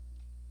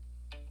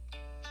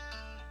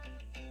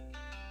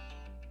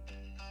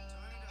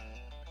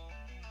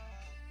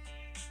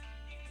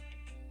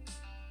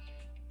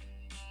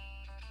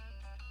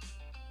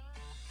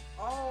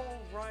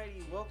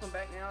Alrighty, welcome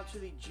back now to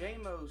the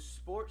JMO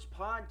Sports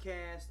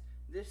Podcast.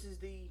 This is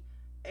the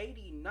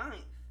 89th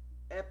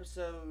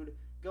episode,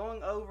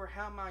 going over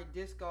how my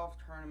disc golf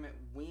tournament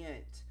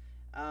went.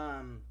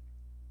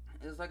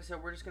 It's like I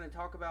said, we're just going to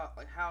talk about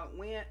like how it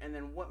went and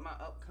then what my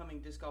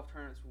upcoming disc golf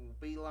tournaments will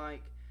be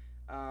like.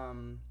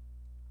 And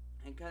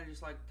kind of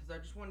just like, because I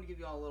just wanted to give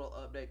you all a little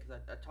update, because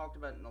I talked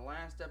about it in the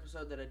last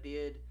episode that I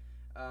did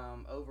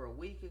over a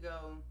week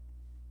ago.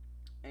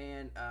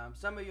 And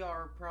some of y'all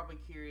are probably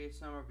curious,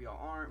 some of y'all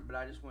aren't, but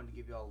I just wanted to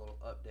give y'all a little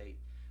update.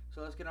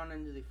 So let's get on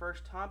into the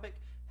first topic,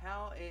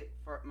 how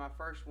my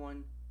first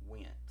one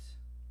went.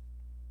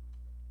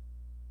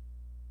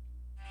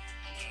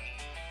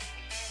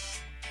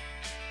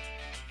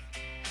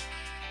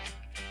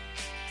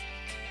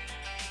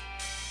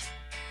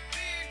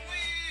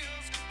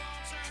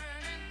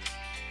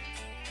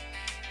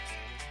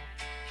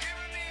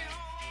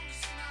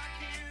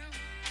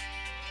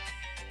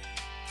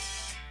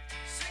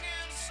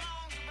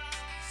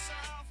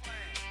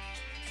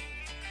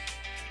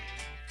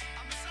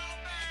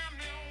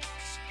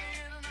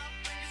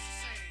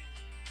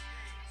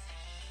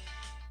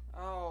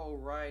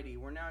 Alrighty,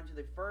 we're now to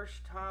the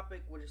first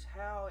topic, which is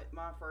how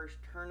my first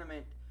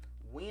tournament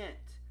went.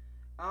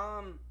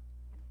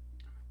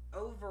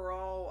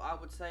 Overall, I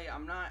would say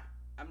I'm not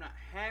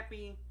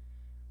happy,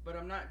 but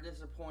I'm not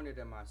disappointed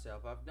in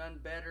myself. I've done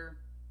better.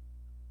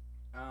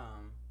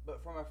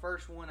 But for my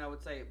first one, I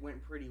would say it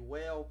went pretty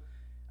well.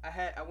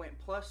 I went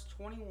plus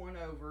 21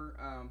 over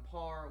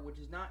par, which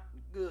is not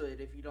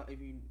good if you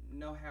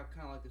know how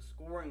kind of like the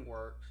scoring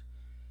works.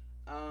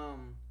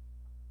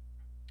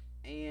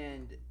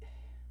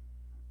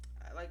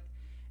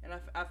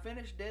 I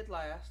finished dead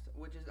last,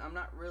 which is I'm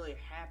not really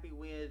happy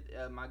with.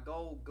 My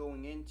goal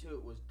going into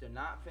it was to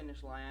not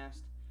finish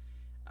last,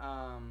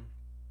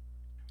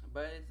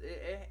 but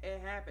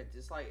it happens.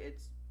 It's like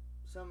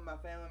some of my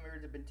family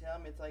members have been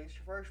telling me it's like it's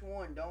your first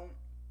one. Don't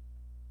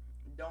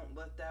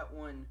let that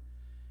one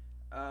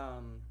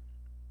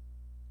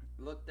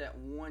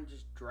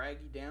just drag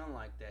you down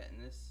like that.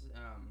 And this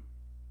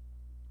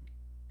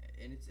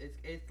and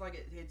it's like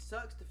it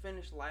sucks to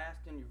finish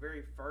last in your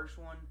very first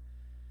one.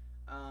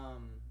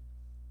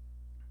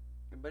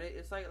 But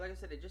it's like I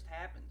said, it just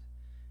happened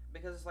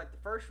because it's like the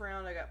first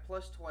round I got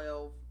plus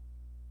 12,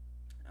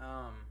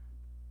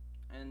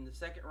 and the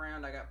second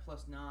round I got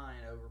plus 9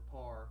 over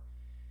par.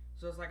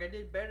 So it's like I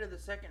did better the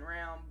second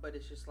round, but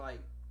it's just like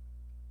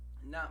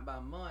not by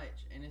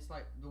much. And it's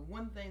like the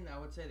one thing that I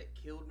would say that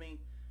killed me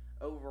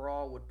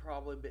overall would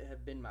probably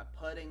have been my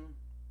putting,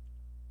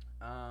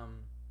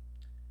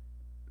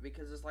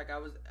 because it's like I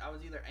was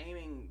either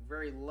aiming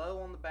very low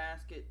on the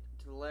basket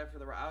to the left or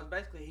the right. I was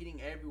basically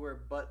hitting everywhere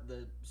but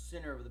the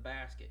center of the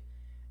basket.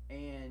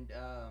 And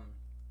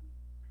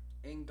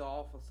in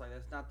golf, it's like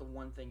that's not the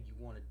one thing you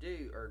want to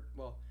do.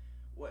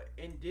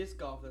 In disc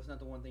golf, that's not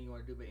the one thing you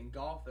want to do. But in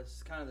golf,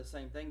 it's kind of the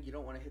same thing. You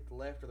don't want to hit the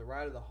left or the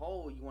right of the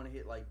hole. You want to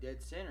hit like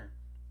dead center.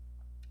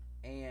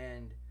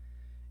 And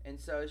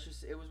so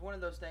it was one of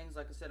those things.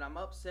 Like I said, I'm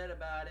upset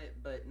about it,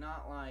 but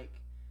not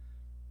like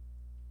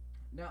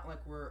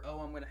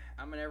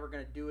I'm never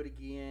gonna do it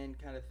again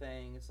kind of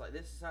thing. It's like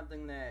this is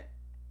something that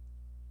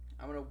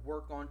I'm gonna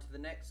work on to the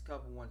next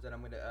couple ones that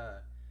I'm gonna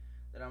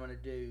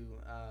do,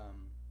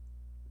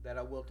 that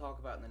I will talk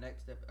about in the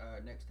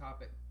next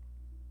topic.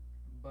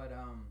 But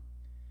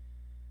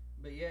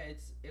yeah,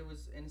 it's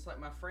like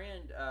my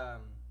friend,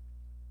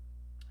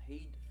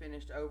 he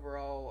finished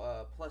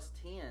overall plus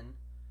 10,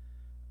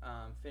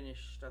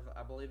 finished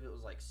I believe it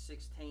was like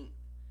 16th.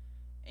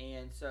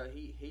 And so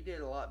he did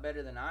a lot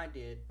better than I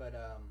did, but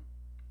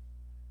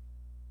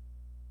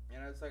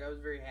it's like I was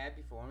very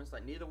happy for him. It's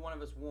like neither one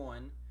of us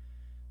won,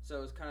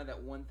 so it's kind of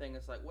that one thing.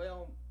 It's like,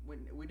 well,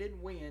 we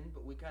didn't win,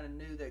 but we kind of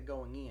knew that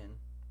going in.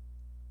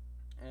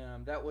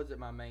 That wasn't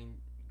my main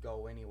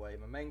goal anyway.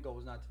 My main goal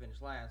was not to finish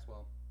last.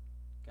 Well,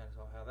 kind of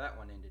saw how that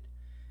one ended.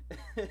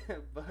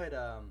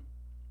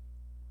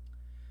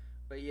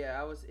 but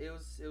yeah,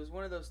 it was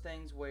one of those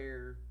things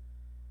where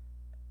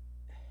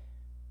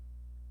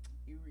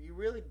you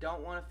really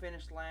don't want to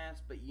finish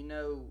last, but you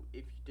know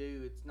if you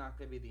do, it's not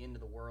going to be the end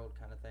of the world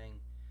kind of thing.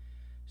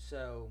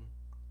 So,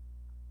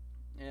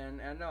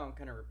 and I know I'm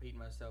kind of repeating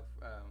myself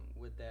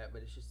with that,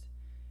 but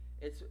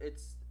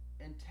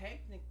and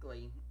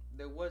technically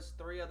there was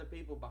 3 other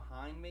people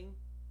behind me,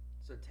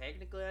 so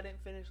technically I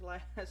didn't finish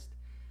last,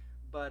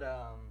 but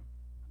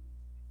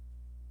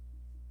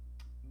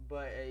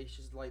it's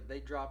just like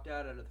they dropped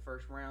out of the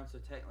first round, so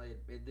technically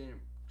it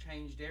didn't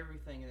changed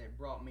everything, and it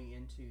brought me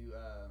into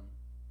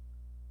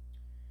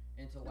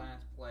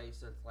last place.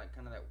 So it's like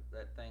kind of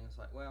that thing. It's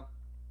like, well,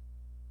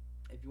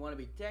 if you want to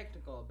be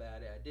technical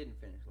about it, I didn't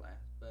finish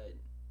last, but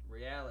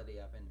reality,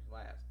 I finished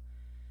last.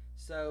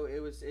 So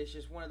it's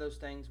just one of those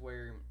things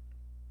where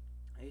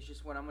it's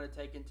just what I'm going to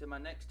take into my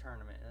next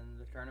tournament, and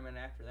the tournament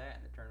after that,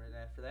 and the tournament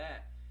after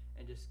that,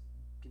 and just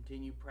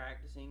continue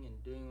practicing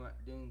and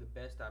doing the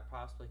best I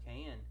possibly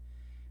can,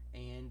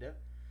 and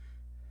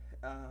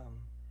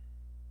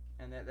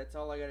that's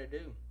all I got to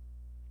do.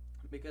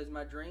 because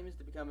my dream is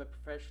to become a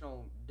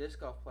professional disc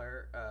golf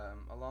player,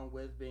 along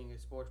with being a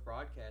sports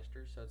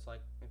broadcaster. So it's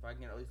like if I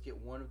can at least get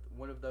one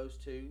of those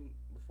two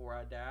before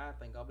I die, I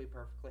think I'll be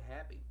perfectly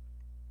happy.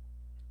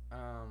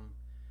 Um,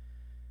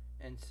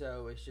 and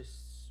so it's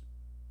just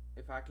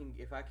if I can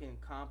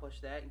accomplish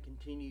that and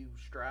continue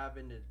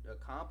striving to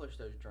accomplish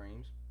those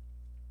dreams,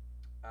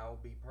 I will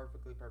be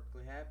perfectly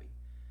happy.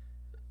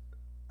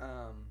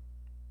 Um,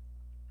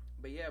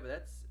 but yeah, but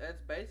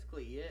that's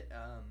basically it.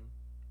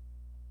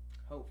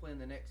 Hopefully in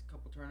the next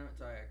couple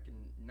tournaments I can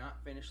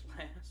not finish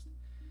last.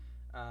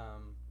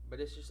 But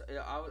it's just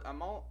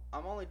I'm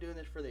only doing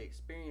this for the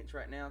experience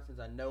right now, since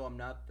I know I'm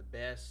not the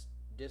best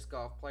disc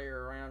golf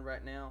player around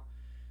right now.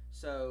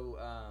 So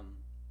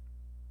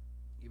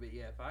but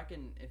yeah, if I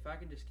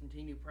can just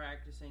continue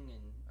practicing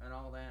and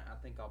all that, I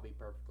think I'll be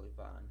perfectly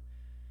fine.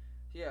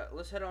 So yeah,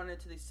 let's head on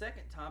into the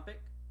second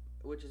topic,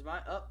 which is my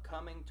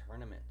upcoming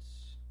tournaments.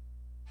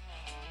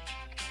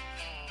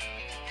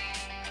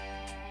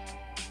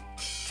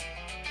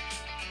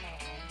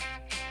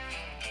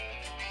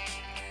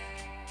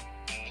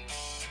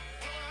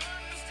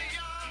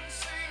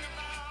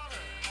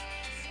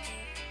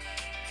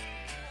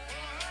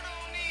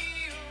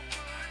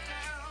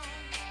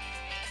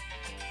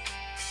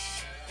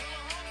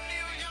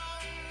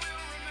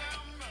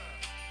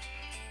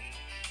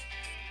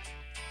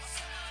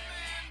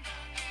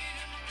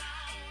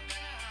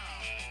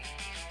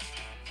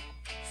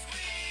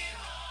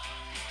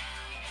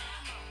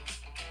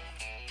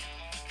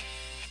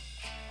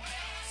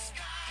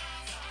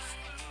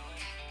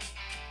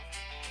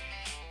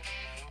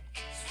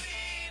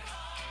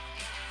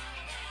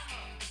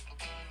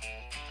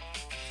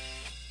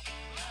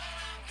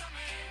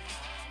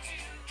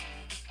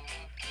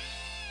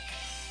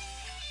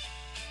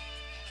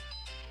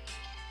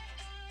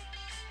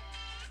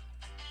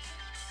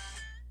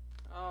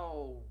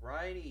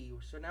 Alrighty,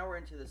 so now we're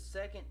into the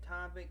second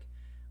topic,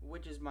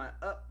 which is my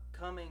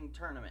upcoming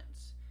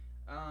tournaments.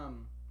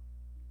 Um,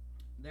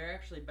 they're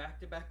actually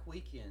back-to-back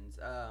weekends.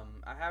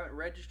 I haven't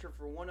registered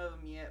for one of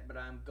them yet, but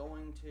I'm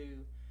going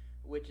to,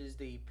 which is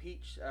the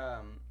Peach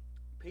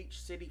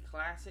City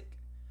Classic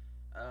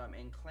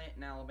in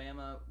Clanton,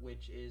 Alabama,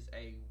 which is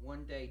a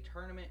one-day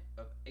tournament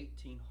of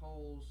 18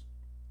 holes.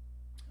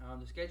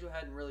 The schedule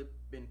hadn't really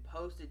been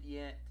posted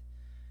yet,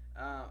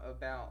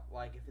 about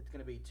like if it's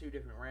going to be two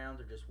different rounds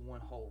or just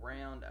one whole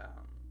round.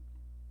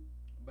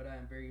 But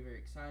I'm very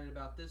excited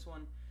about this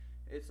one.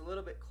 It's a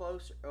little bit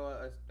closer.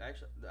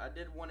 Actually, I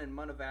did one in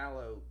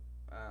Montevallo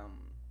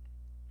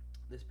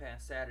this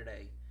past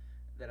Saturday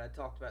that I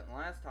talked about in the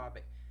last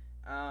topic,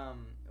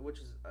 which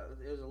is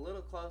it was a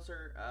little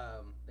closer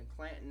than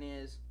Clanton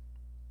is.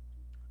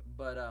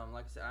 But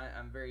like I said,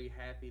 I'm very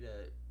happy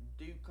to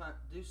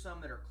do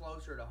some that are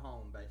closer to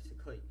home,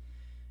 basically.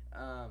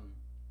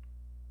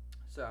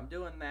 So I'm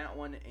doing that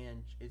one,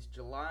 and it's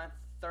July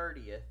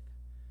 30th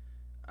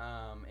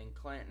in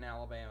Clanton,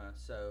 Alabama.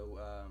 So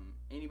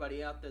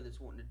anybody out there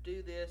that's wanting to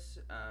do this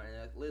and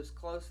that lives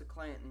close to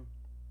Clanton,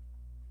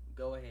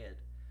 go ahead.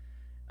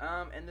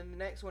 And then the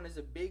next one is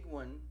a big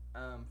one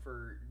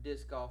for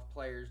disc golf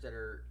players that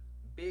are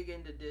big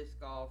into disc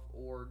golf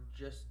or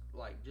just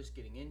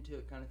getting into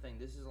it kind of thing.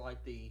 This is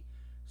like the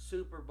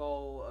Super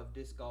Bowl of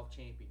disc golf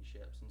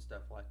championships and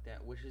stuff like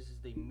that, which is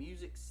the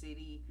Music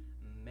City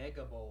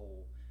Mega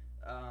Bowl.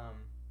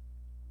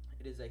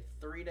 It is a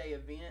 3-day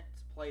event.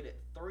 It's played at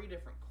 3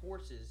 different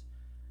courses,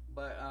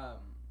 but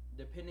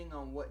depending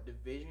on what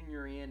division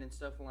you're in and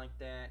stuff like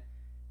that,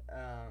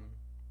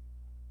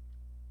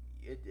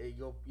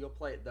 you'll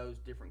play at those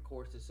different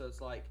courses. So it's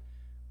like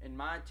in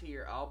my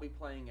tier, I'll be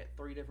playing at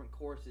 3 different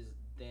courses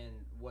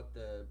than what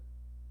the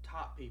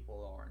top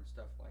people are and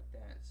stuff like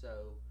that.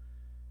 So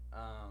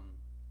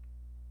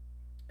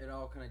it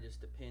all kind of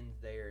just depends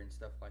there and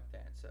stuff like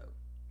that. So.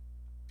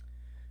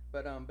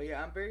 But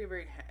yeah, I'm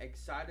very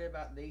excited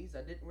about these.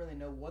 I didn't really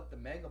know what the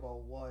Mega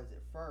Bowl was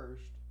at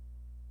first,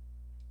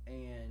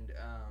 and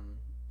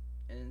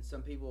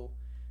some people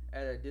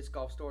at a disc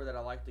golf store that I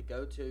like to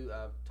go to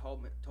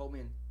told me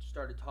and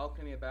started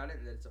talking to me about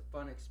it. That it's a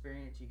fun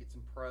experience. You get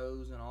some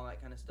pros and all that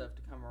kind of stuff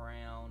to come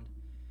around.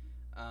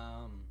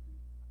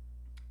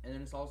 And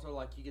then it's also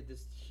like you get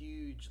this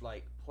huge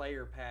like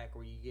player pack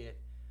where you get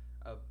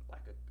a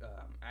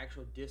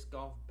actual disc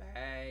golf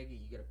bag. You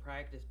get a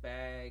practice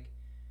bag.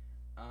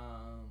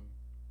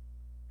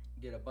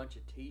 Get a bunch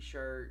of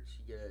T-shirts.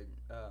 You get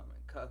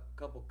a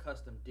couple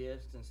custom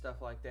discs and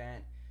stuff like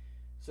that.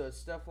 So it's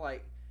stuff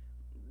like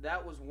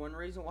that was one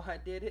reason why I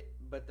did it,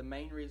 but the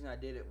main reason I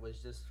did it was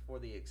just for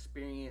the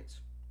experience,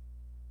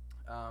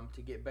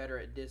 to get better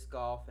at disc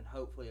golf and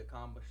hopefully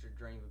accomplish the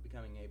dream of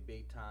becoming a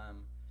big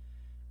time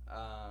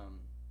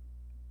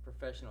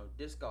professional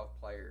disc golf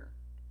player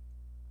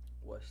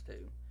was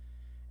too.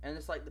 And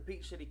it's like the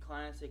Peach City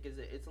Classic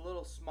it's a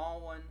little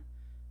small one,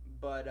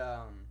 but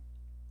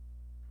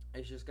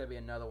it's just gonna be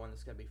another one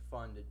that's gonna be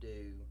fun to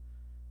do.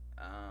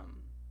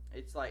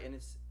 It's like, and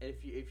it's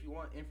if you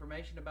want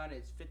information about it,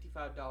 it's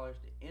 $55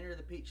 to enter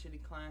the Peach City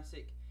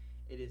Classic.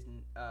 it is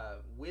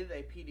with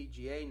a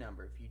PDGA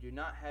number. If you do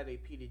not have a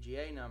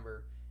PDGA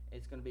number,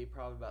 it's going to be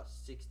probably about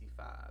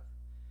 65.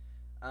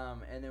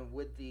 And then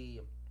with the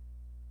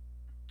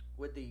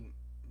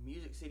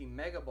Music City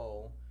Mega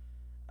Bowl,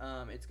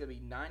 it's going to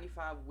be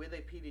 95 with a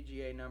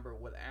PDGA number.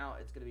 Without,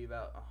 it's going to be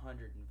about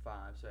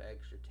 105, so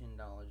extra $10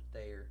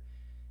 there.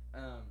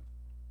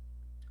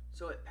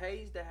 So it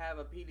pays to have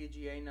a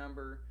PDGA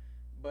number,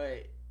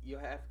 but you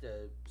have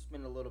to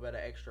spend a little bit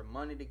of extra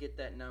money to get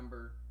that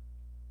number.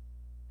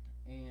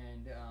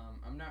 And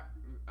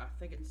I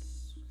think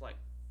it's like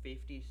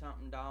 $50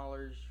 something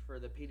for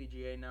the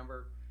PDGA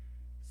number.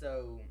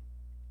 So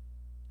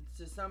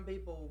to some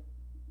people,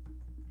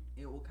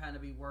 it will kind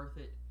of be worth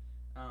it.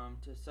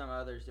 To some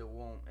others, it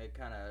won't.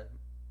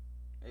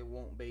 It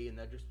won't be, and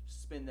they'll just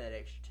spend that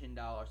extra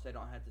 $10. They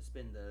don't have to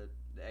spend the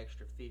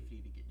extra $50 to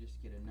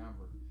get a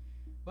number.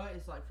 But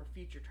it's like for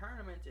future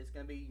tournaments, it's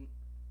gonna be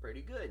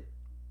pretty good.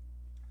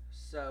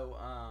 So,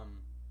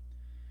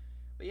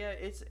 but yeah,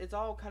 it's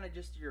all kind of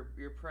just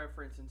your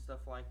preference and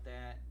stuff like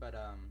that. But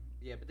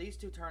yeah, but these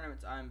two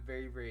tournaments I'm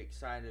very, very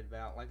excited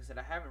about. Like I said,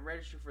 I haven't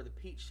registered for the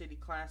Peach City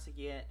Classic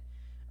yet,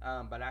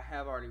 but I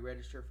have already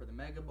registered for the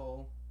Mega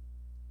Bowl.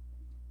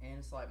 And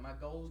it's like my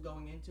goals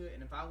going into it,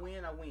 and if I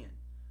win, I win.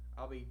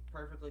 I'll be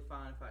perfectly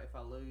fine if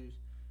I lose.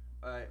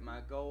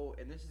 My goal,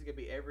 and this is gonna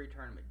be every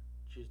tournament,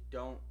 just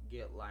don't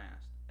get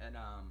last. And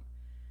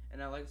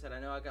like I said, I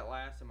know I got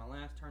last in my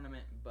last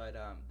tournament, but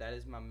that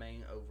is my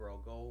main overall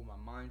goal. My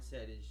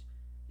mindset is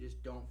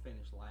just don't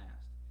finish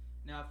last.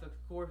 Now, if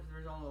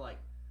there's only like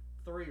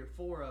 3 or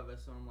 4 of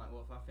us, so I'm like,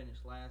 well, if I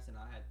finish last and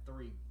I had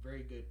 3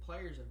 very good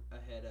players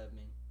ahead of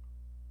me,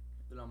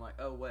 then I'm like,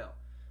 oh well.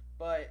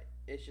 But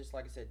it's just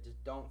like I said,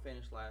 just don't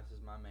finish last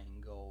is my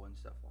main goal and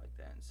stuff like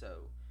that. And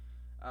so,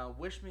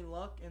 wish me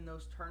luck in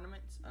those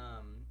tournaments.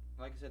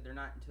 Like I said, they're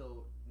not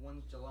until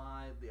one's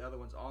July, the other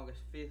one's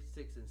August 5th,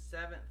 6th, and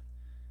 7th.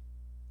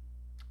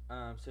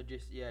 So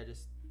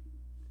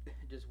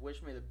just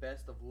wish me the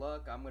best of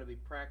luck. I'm going to be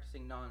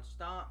practicing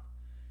nonstop.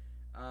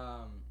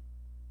 I'm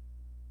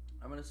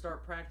going to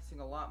start practicing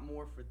a lot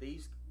more for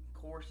these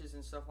courses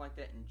and stuff like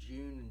that in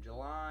June and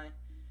July.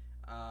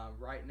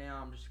 Right now,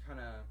 I'm just kind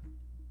of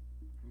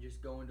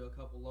going to a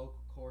couple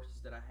local courses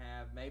that I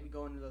have, maybe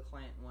going to the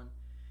Clanton one,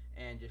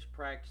 and just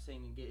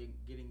practicing and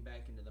getting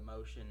back into the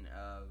motion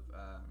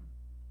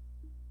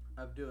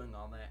of doing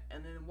all that,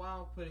 and then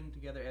while putting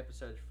together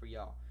episodes for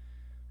y'all.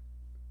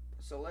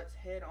 So let's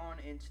head on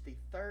into the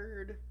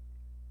third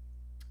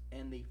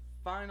and the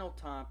final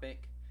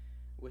topic,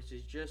 which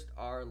is just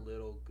our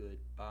little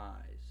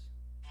goodbyes.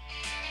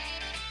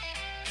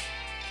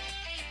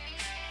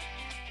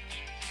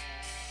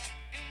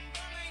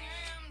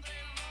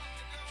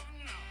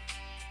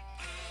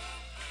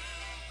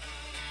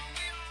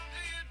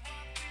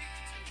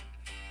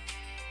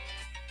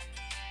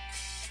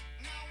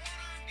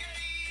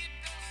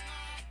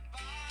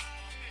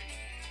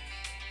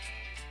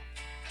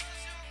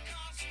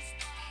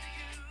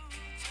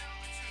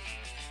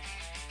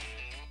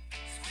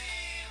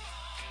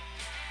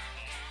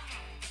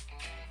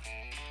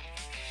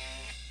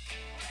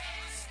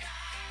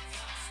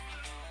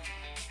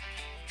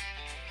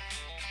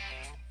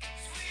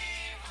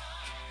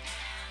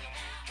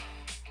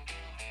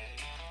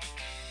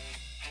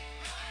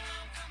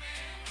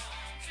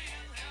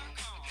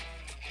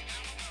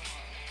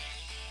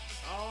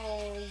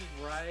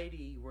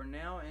 Alrighty, we're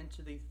now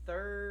into the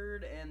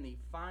third and the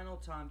final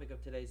topic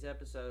of today's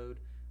episode,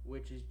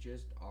 which is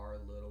just our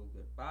little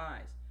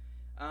goodbyes.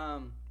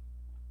 I'm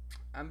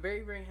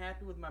very, very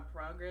happy with my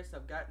progress.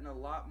 I've gotten a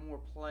lot more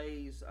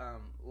plays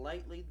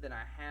lately than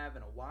I have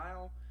in a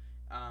while.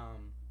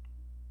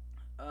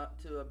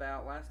 Up to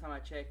about, last time I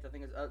checked, I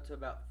think it's up to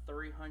about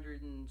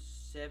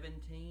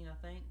 317, I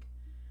think.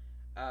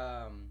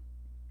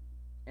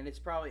 And it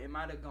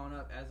might have gone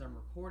up as I'm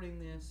recording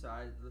this.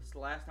 This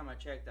last time I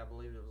checked, I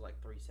believe it was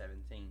like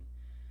 317.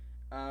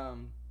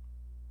 And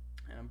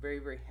I'm very,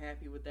 very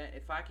happy with that.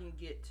 If I can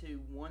get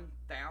to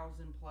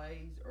 1,000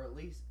 plays, or at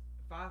least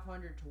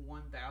 500 to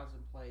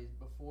 1,000 plays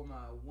before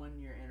my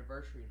 1-year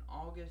anniversary in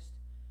August,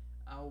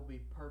 I will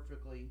be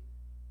perfectly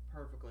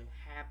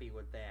happy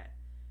with that.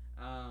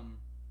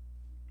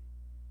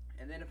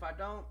 And then if I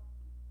don't,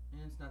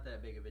 it's not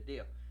that big of a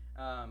deal.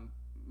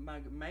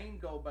 My main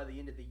goal by the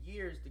end of the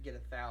year is to get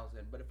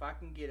 1,000, but if I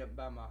can get it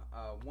by my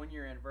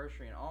 1-year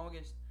anniversary in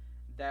August,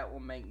 that will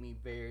make me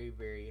very,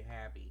 very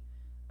happy.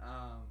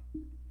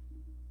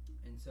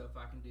 And so if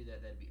I can do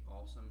that, that'd be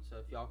awesome. So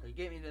if y'all could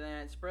get me to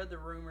that, spread the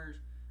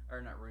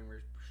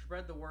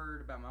spread the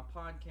word about my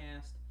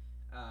podcast.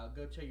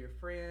 Go tell your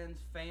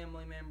friends,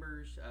 family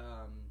members,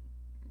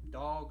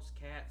 dogs,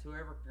 cats,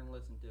 whoever can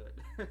listen to it.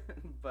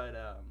 But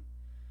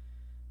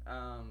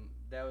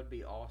that would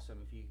be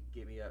awesome if you could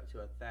get me up to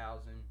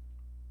 1,000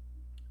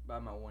 by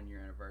my 1-year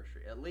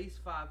anniversary. At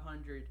least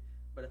 500,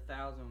 but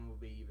 1,000 will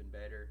be even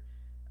better.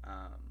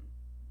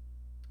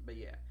 But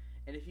yeah,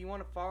 and if you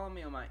want to follow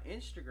me on my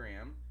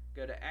Instagram,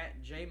 go to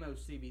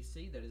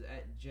 @JMOCBC. That is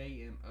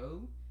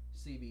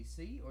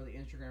 @JMOCBC, or the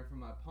Instagram for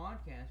my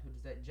podcast, which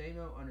is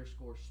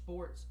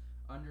 @JMO_sports_.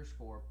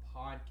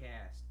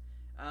 _podcast.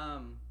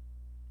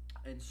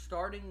 And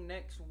starting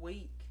next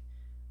week,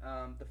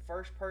 the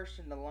first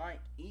person to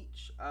like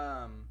each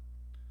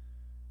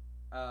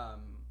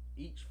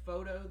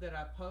photo that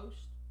I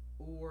post,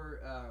 or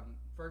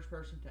first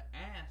person to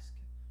ask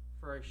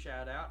for a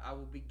shout out, I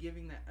will be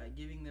giving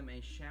them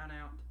a shout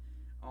out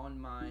on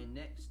my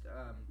next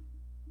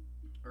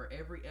or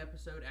every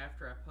episode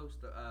after I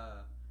post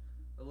a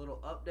little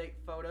update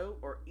photo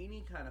or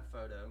any kind of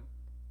photo.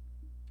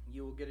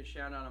 You will get a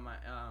shout out on my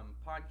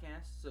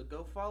podcast. So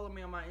go follow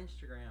me on my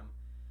Instagram.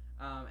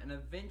 And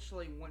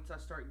eventually, once I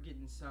start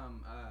getting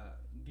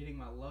getting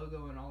my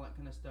logo and all that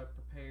kind of stuff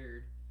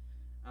prepared,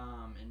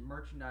 and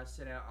merchandise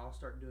set out, I'll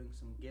start doing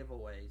some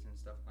giveaways and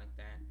stuff like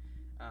that.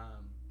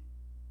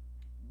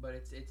 But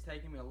it's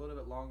taking me a little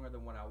bit longer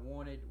than what I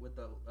wanted with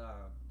the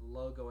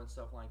logo and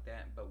stuff like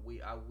that. But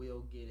I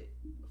will get it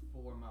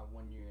before my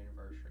 1-year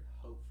anniversary,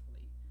 hopefully.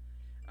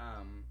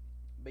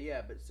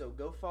 So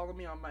go follow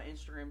me on my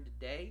Instagram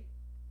today.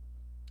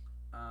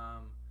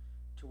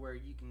 To where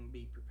you can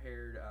be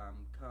prepared.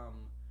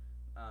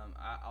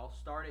 I'll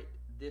start it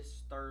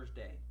this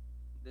Thursday.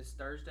 This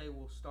Thursday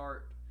we'll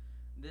start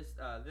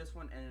this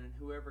one, and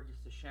whoever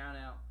gets the shout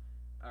out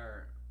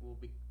will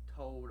be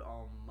told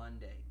on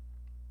Monday.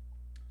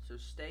 So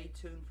stay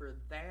tuned for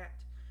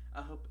that.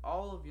 I hope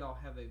all of y'all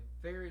have a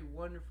very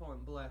wonderful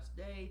and blessed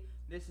day.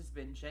 This has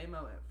been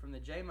JMO from the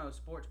JMO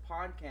Sports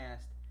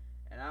Podcast,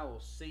 and I will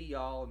see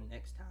y'all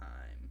next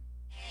time.